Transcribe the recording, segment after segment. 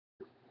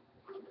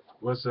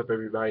What's up,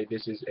 everybody?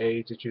 This is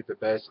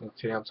RE2PECT, and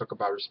today I'm talking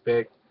about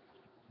Respect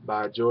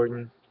by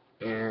Jordan.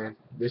 And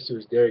this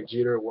was Derek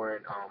Jeter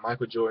wearing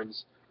Michael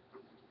Jordan's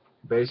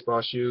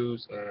baseball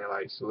shoes, and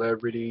like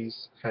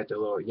celebrities had the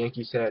little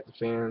Yankees hat. The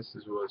fans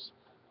this was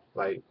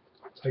like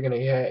taking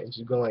a hat and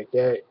just going like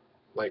that,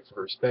 like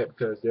for respect,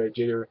 because Derek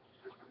Jeter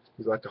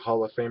is like a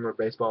Hall of Famer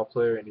baseball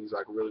player, and he's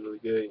like really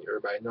good.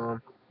 Everybody know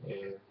him,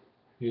 and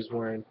he was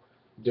wearing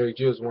Derek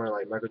Jeter was wearing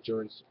like Michael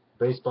Jordan's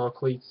baseball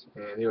cleats,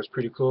 and it was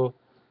pretty cool.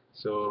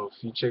 So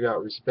if you check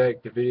out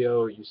Respect the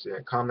video, you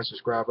said comment,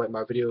 subscribe, like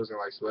my videos, and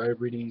like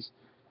celebrities,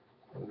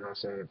 you know what I'm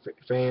saying,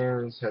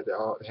 fans had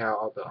all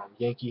the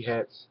Yankee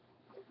hats,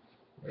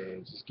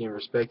 and just giving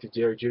respect to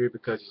Derek Jeter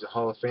because he's a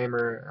Hall of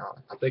Famer.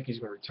 I think he's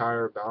gonna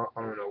retire, but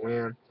I don't know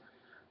when.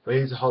 But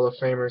he's a Hall of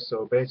Famer,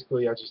 so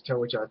basically I just tell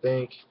what y'all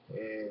think,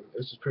 and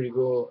this was pretty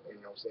cool. And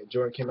you know what I'm saying,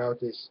 Jordan came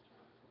out with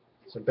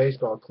some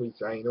baseball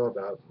cleats I ain't know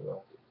about.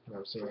 Well, you know what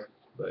I'm saying,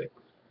 but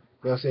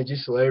you know what I'm saying,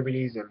 just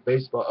celebrities and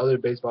other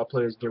baseball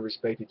players give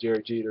respect to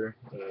Derek Jeter,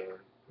 and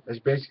that's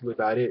basically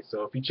about it.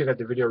 So if you check out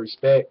the video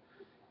Respect,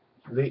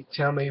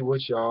 tell me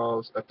what's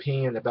y'all's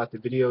opinion about the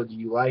video. Do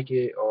you like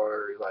it,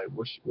 or like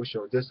what's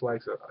your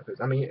dislikes?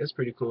 Because I mean, it's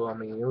pretty cool. I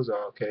mean, it was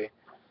all okay,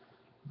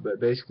 but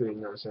basically,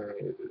 you know what I'm saying,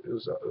 it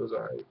was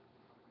alright.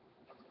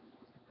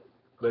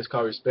 But it's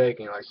called Respect,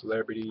 and like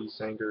celebrities,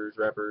 singers,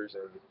 rappers,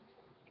 and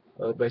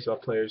other baseball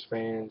players,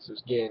 fans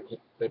was getting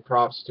their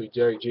props to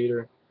Derek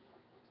Jeter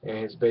and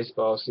his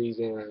baseball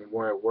season, and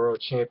won a world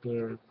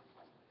champion,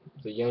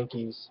 the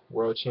Yankees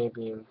world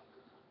champion,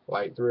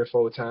 like 3 or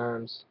 4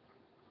 times.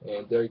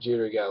 And Derek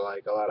Jeter got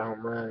like a lot of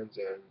home runs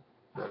and,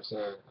 you know what I'm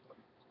saying,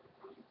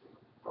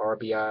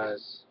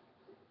 RBIs,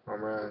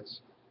 home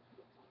runs.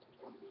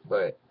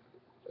 But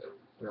you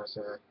know what I'm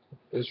saying,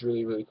 it's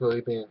really cool.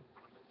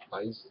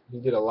 He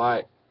did a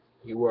lot.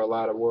 He won a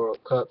lot of World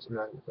Cups,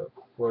 not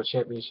World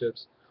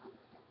Championships,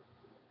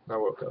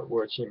 not World Cup,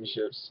 World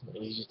Championships.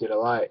 And he just did a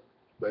lot.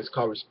 But it's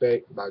called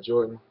Respect by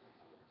Jordan.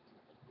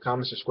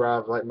 Comment,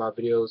 subscribe, like my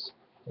videos.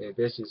 And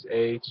this is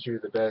A to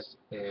the best,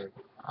 and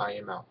I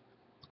am out.